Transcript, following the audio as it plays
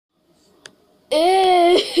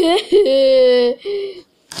This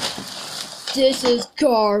is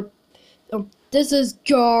this is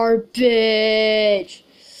garbage.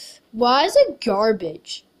 Why is it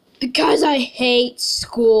garbage? Because I hate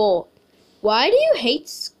school. Why do you hate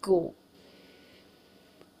school?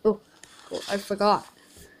 Oh, I forgot.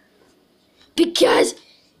 Because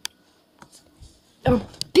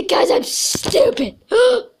I'm stupid.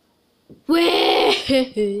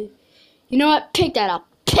 You know what? Pick that up.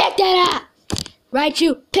 Pick that up.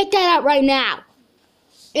 Raicu, pick that up right now.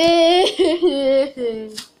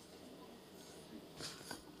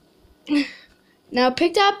 Now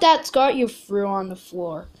pick up that skirt you threw on the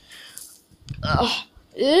floor. I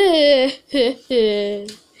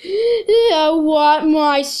want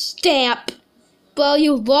my stamp. Well,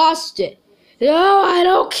 you lost it. No, I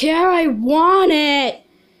don't care. I want it.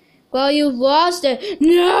 Well, you lost it.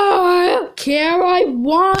 No, I don't care. I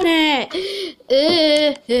want it.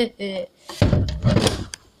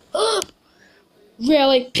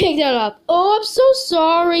 Really? Pick that up. Oh, I'm so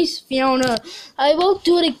sorry, Fiona. I won't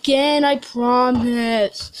do it again, I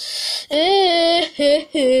promise.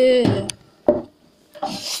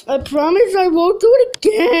 I promise I won't do it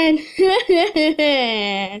again.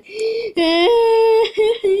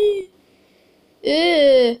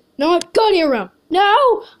 No, go to your room.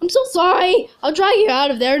 No, I'm so sorry. I'll drag you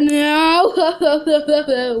out of there. No.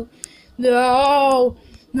 No.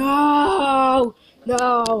 No.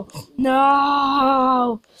 No,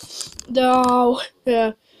 no,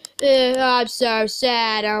 no. I'm so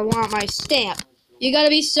sad. I want my stamp. You gotta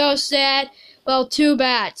be so sad? Well, too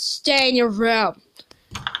bad. Stay in your room.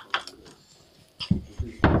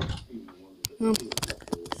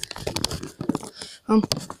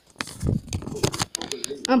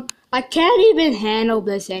 I can't even handle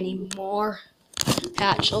this anymore.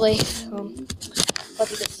 Actually, let me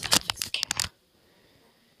just fix the camera.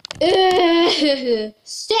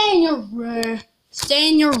 Stay in your room. Stay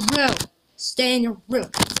in your room. Stay in your room.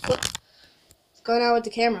 What's going on with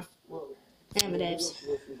the camera? Damn it is.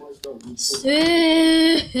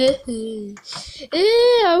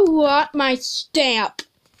 I want my stamp.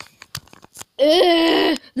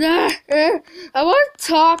 I want to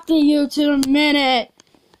talk to you in a minute.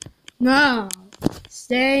 No.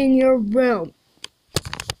 Stay in your room.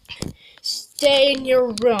 Stay in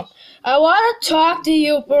your room. I want to talk to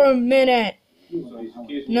you for a minute.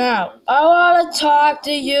 No. I want to talk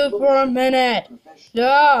to you for a minute.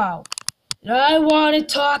 No. I want to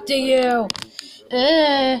talk to you.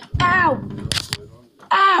 Ow.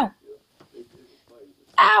 Ow.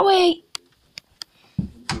 Owie.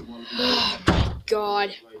 Oh my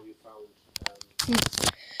God.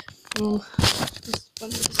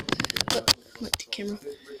 Let the camera.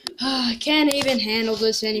 I can't even handle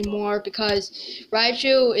this anymore because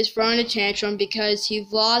Raicu is throwing a tantrum because he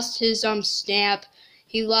lost his stamp.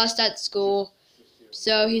 He lost at school.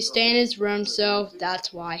 So he's staying in his room, so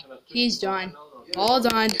that's why. He's done. All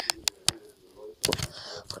done.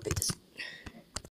 Let me just